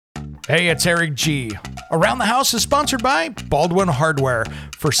Hey, it's Eric G. Around the House is sponsored by Baldwin Hardware.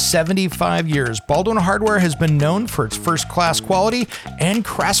 For 75 years, Baldwin Hardware has been known for its first-class quality and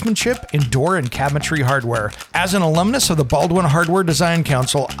craftsmanship in door and cabinetry hardware. As an alumnus of the Baldwin Hardware Design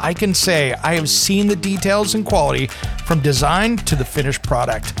Council, I can say I have seen the details and quality from design to the finished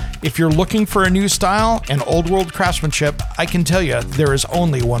product. If you're looking for a new style and old-world craftsmanship, I can tell you there is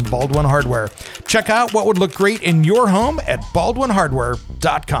only one Baldwin Hardware. Check out what would look great in your home at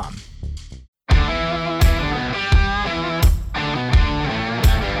baldwinhardware.com.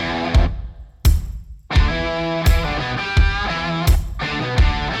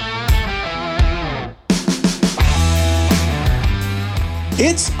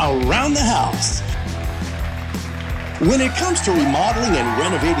 It's Around the House. When it comes to remodeling and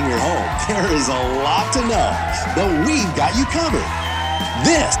renovating your home, there is a lot to know, but we've got you covered.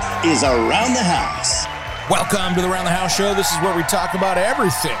 This is Around the House. Welcome to the Around the House show. This is where we talk about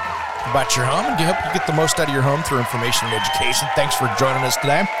everything about your home and to help you get the most out of your home through information and education. Thanks for joining us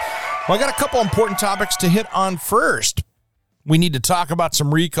today. Well, I got a couple important topics to hit on first. We need to talk about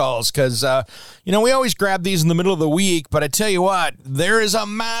some recalls because, we always grab these in the middle of the week, but I tell you what, there is a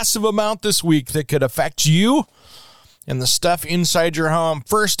massive amount this week that could affect you and the stuff inside your home.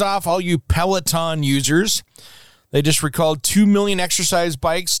 First off, all you Peloton users, they just recalled 2 million exercise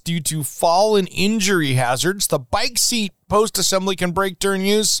bikes due to fall and injury hazards. The bike seat post assembly can break during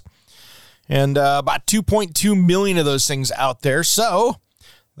use, and about 2.2 million of those things out there. So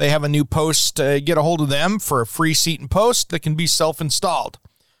they have a new post. Get a hold of them for a free seat and post that can be self-installed.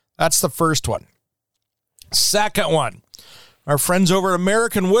 That's the first one. Second one, our friends over at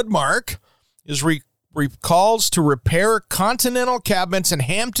American Woodmark is recalls to repair Continental cabinets and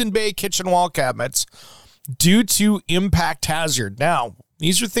Hampton Bay kitchen wall cabinets due to impact hazard. Now,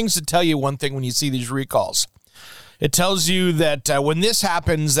 these are things that tell you one thing when you see these recalls. It tells you that when this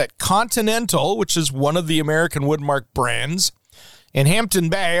happens, that Continental, which is one of the American Woodmark brands, and Hampton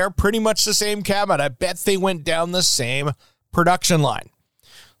Bay are pretty much the same cabinet. I bet they went down the same production line.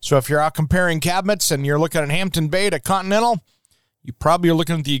 So if you're out comparing cabinets and you're looking at Hampton Bay to Continental, you probably are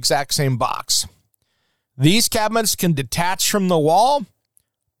looking at the exact same box. These cabinets can detach from the wall,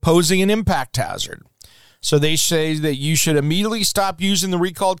 posing an impact hazard. So they say that you should immediately stop using the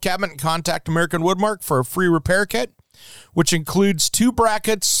recalled cabinet and contact American Woodmark for a free repair kit, which includes 2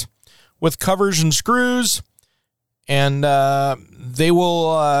 brackets with covers and screws, and they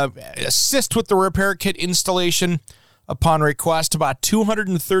will assist with the repair kit installation upon request. About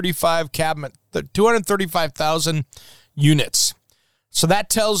 235,000 units. So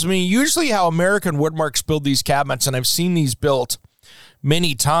that tells me usually how American Woodmarks build these cabinets, and I've seen these built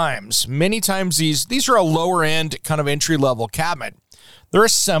many times. Many times these are a lower end kind of entry level cabinet. They're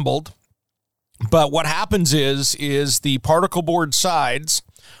assembled, but what happens is the particle board sides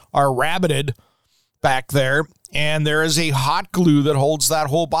are rabbeted back there, and there is a hot glue that holds that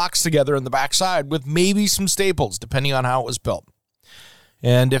whole box together in the backside with maybe some staples, depending on how it was built.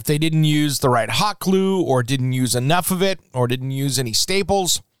 And if they didn't use the right hot glue or didn't use enough of it or didn't use any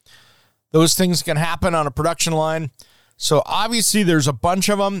staples, those things can happen on a production line. So obviously there's a bunch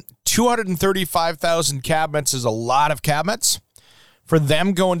of them. 235,000 cabinets is a lot of cabinets for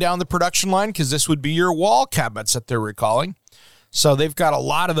them going down the production line because this would be your wall cabinets that they're recalling. So they've got a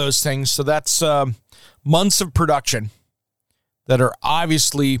lot of those things. So that's months of production that are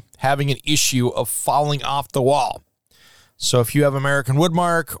obviously having an issue of falling off the wall. So if you have American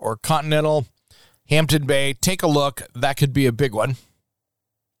Woodmark or Continental, Hampton Bay, take a look. That could be a big one.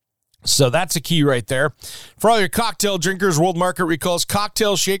 So that's a key right there. For all your cocktail drinkers, World Market recalls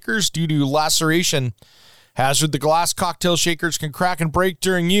cocktail shakers due to laceration hazard. The glass cocktail shakers can crack and break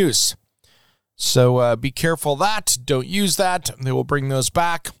during use. So be careful of that. Don't use that. They will bring those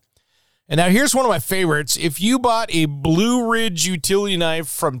back. And now here's one of my favorites. If you bought a Blue Ridge utility knife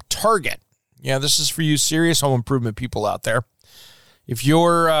from Target, this is for you serious home improvement people out there. If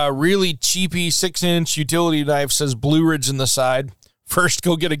your really cheapy 6-inch utility knife says Blue Ridge in the side, first,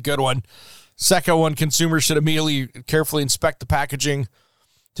 go get a good one. Second one, consumers should immediately carefully inspect the packaging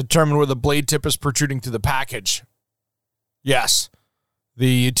to determine where the blade tip is protruding through the package. Yes, the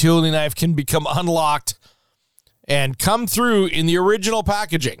utility knife can become unlocked and come through in the original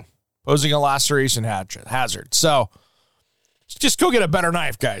packaging, posing a laceration hazard. So just go get a better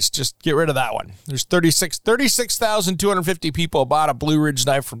knife, guys. Just get rid of that one. There's 36,250 people bought a Blue Ridge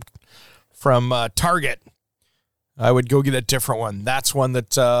knife from Target. I would go get a different one. That's one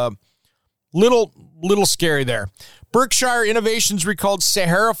that's little scary there. Berkshire Innovations recalled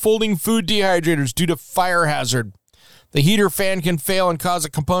Sahara folding food dehydrators due to fire hazard. The heater fan can fail and cause a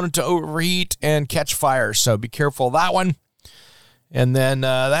component to overheat and catch fire, so be careful of that one. And then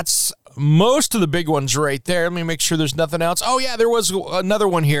that's most of the big ones right there. Let me make sure there's nothing else. Oh, yeah, there was another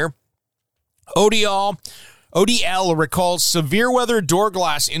one here. ODL recalls severe weather door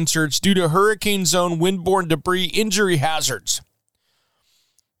glass inserts due to hurricane zone windborne debris injury hazards.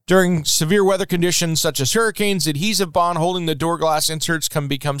 During severe weather conditions such as hurricanes, adhesive bond holding the door glass inserts can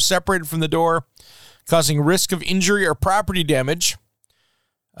become separated from the door, causing risk of injury or property damage.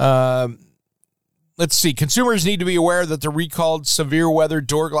 Let's see. Consumers need to be aware that the recalled severe weather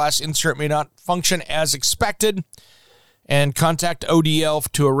door glass insert may not function as expected, and contact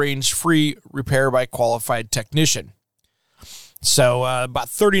ODL to arrange free repair by qualified technician. So about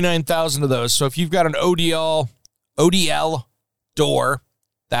 39,000 of those. So if you've got an ODL door,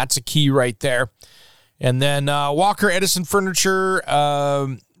 that's a key right there. And then Walker Edison Furniture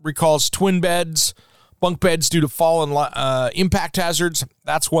recalls twin beds, bunk beds due to fall and impact hazards.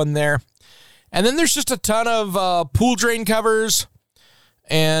 That's one there. And then there's just a ton of pool drain covers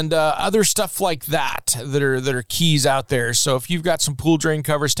and other stuff like that are keys out there. So if you've got some pool drain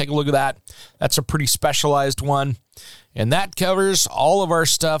covers, take a look at that. That's a pretty specialized one. And that covers all of our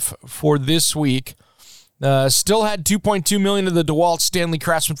stuff for this week. Still had 2.2 million of the DeWalt Stanley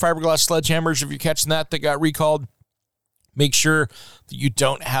Craftsman fiberglass sledgehammers. If you're catching that got recalled, make sure that you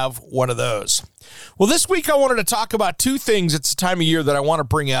don't have one of those. Well, this week I wanted to talk about two things. It's the time of year that I want to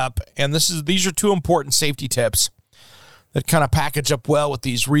bring up, and these are two important safety tips that kind of package up well with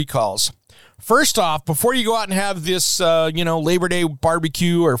these recalls. First off, before you go out and have this, Labor Day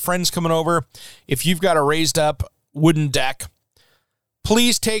barbecue or friends coming over, if you've got a raised up wooden deck,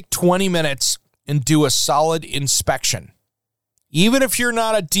 please take 20 minutes and do a solid inspection. Even if you're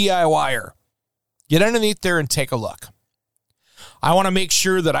not a DIYer, get underneath there and take a look. I want to make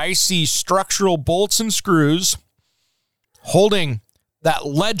sure that I see structural bolts and screws holding that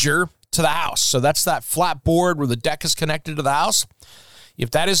ledger to the house. So that's that flat board where the deck is connected to the house.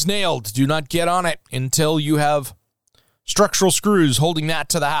 If that is nailed, do not get on it until you have structural screws holding that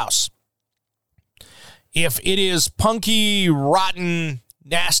to the house. If it is punky, rotten,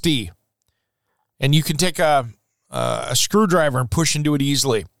 nasty, and you can take a screwdriver and push into it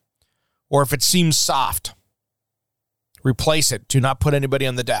easily, or if it seems soft, replace it. Do not put anybody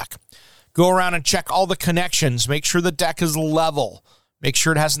on the deck. Go around and check all the connections. Make sure the deck is level. Make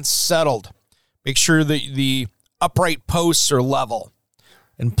sure it hasn't settled. Make sure that the upright posts are level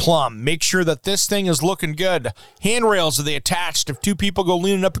and plumb. Make sure that this thing is looking good. Handrails, are they attached? If two people go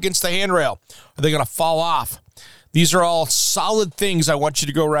leaning up against the handrail, are they going to fall off? These are all solid things. I want you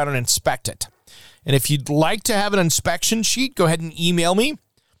to go around and inspect it. And if you'd like to have an inspection sheet, go ahead and email me.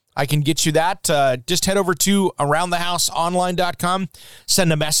 I can get you that. Just head over to aroundthehouseonline.com,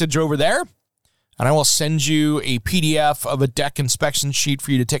 send a message over there, and I will send you a PDF of a deck inspection sheet for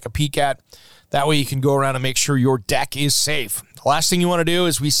you to take a peek at. That way you can go around and make sure your deck is safe. The last thing you want to do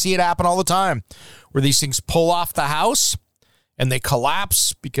is we see it happen all the time where these things pull off the house and they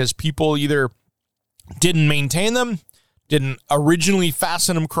collapse because people either didn't maintain them, didn't originally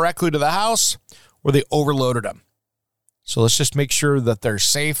fasten them correctly to the house, or they overloaded them. So let's just make sure that they're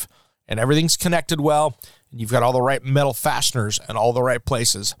safe and everything's connected well, and you've got all the right metal fasteners in all the right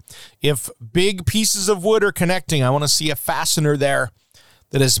places. If big pieces of wood are connecting, I want to see a fastener there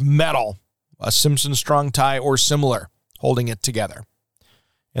that is metal, a Simpson strong tie or similar, holding it together.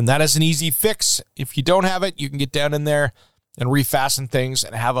 And that is an easy fix. If you don't have it, you can get down in there and refasten things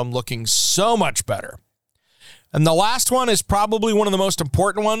and have them looking so much better. And the last one is probably one of the most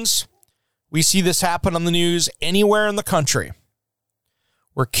important ones. We see this happen on the news anywhere in the country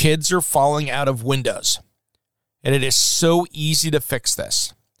where kids are falling out of windows. And it is so easy to fix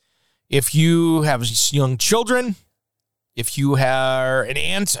this. If you have young children, if you are an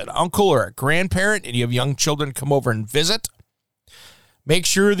aunt, an uncle, or a grandparent, and you have young children come over and visit, make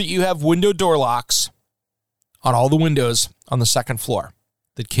sure that you have window door locks on all the windows on the second floor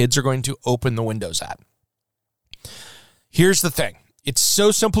that kids are going to open the windows at. Here's the thing. It's so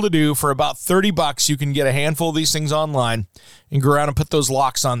simple to do. For about $30, you can get a handful of these things online and go around and put those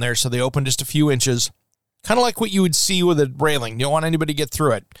locks on there so they open just a few inches, kind of like what you would see with a railing. You don't want anybody to get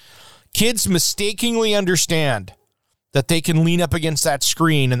through it. Kids mistakenly understand that they can lean up against that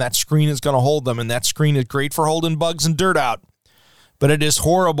screen and that screen is going to hold them, and that screen is great for holding bugs and dirt out, but it is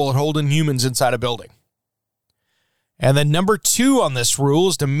horrible at holding humans inside a building. And then number 2 on this rule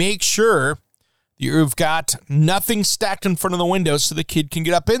is to make sure you've got nothing stacked in front of the window so the kid can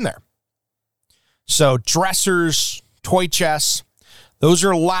get up in there. So dressers, toy chests, those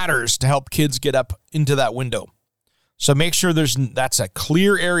are ladders to help kids get up into that window. So make sure that's a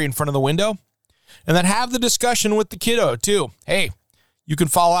clear area in front of the window. And then have the discussion with the kiddo too. Hey, you can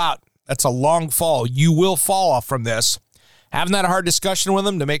fall out. That's a long fall. You will fall off from this. having that hard discussion with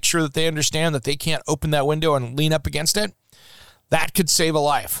them to make sure that they understand that they can't open that window and lean up against it, that could save a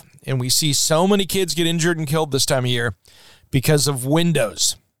life. And we see so many kids get injured and killed this time of year because of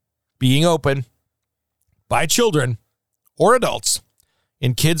windows being open by children or adults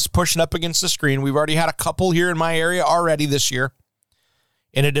and kids pushing up against the screen. We've already had a couple here in my area already this year.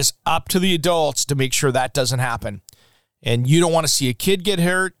 And it is up to the adults to make sure that doesn't happen. And you don't want to see a kid get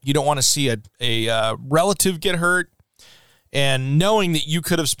hurt. You don't want to see a relative get hurt. And knowing that you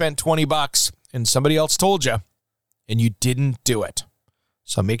could have spent $20 and somebody else told you and you didn't do it.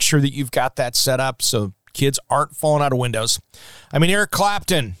 So make sure that you've got that set up so kids aren't falling out of windows. I mean, Eric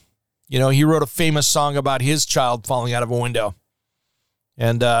Clapton, he wrote a famous song about his child falling out of a window.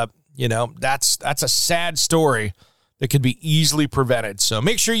 And, that's a sad story that could be easily prevented. So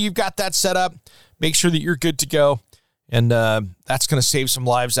make sure you've got that set up. Make sure that you're good to go. And that's going to save some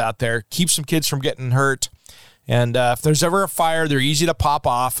lives out there. Keep some kids from getting hurt. And if there's ever a fire, they're easy to pop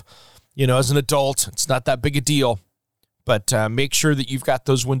off. As an adult, it's not that big a deal. But make sure that you've got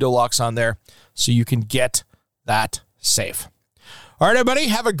those window locks on there so you can get that safe. All right, everybody,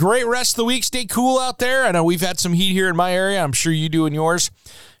 have a great rest of the week. Stay cool out there. I know we've had some heat here in my area. I'm sure you do in yours.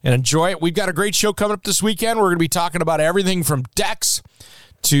 And enjoy it. We've got a great show coming up this weekend. We're going to be talking about everything from decks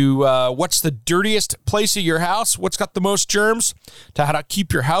to what's the dirtiest place of your house, what's got the most germs, to how to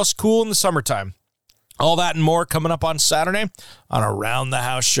keep your house cool in the summertime. All that and more coming up on Saturday on Around the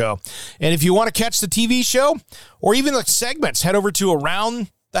House Show. And if you want to catch the TV show or even the segments, head over to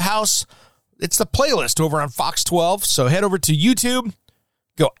Around the House. It's the playlist over on Fox 12. So head over to YouTube,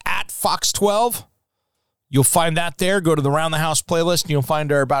 go at Fox 12. You'll find that there. Go to the Around the House playlist, and you'll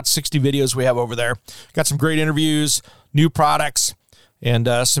find our about 60 videos we have over there. Got some great interviews, new products, and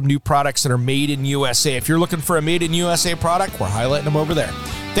some new products that are made in USA. If you're looking for a made in USA product, we're highlighting them over there.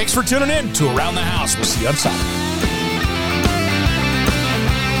 Thanks for tuning in to Around the House. We'll see you on Saturday.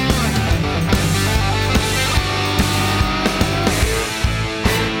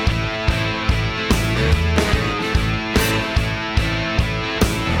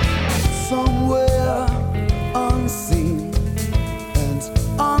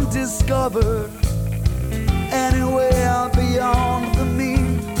 Anywhere beyond the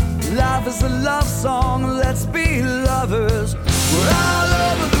mean, life is a love song, let's be lovers. We're all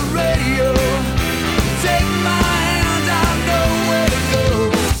over the radio. Take my hand, I know where to go.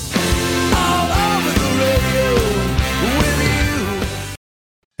 All over the radio with you.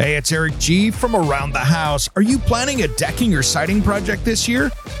 Hey, it's Eric G. from Around the House. Are you planning a decking or siding project this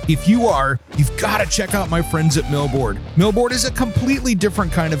year? If you are, you've got to check out my friends at Millboard. Millboard is a completely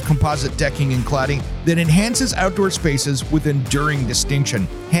different kind of composite decking and cladding that enhances outdoor spaces with enduring distinction.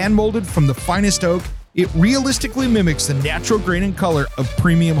 Hand-molded from the finest oak, it realistically mimics the natural grain and color of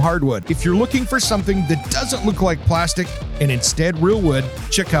premium hardwood. If you're looking for something that doesn't look like plastic and instead real wood,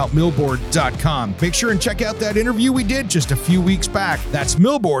 check out millboard.com. Make sure and check out that interview we did just a few weeks back. That's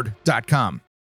millboard.com.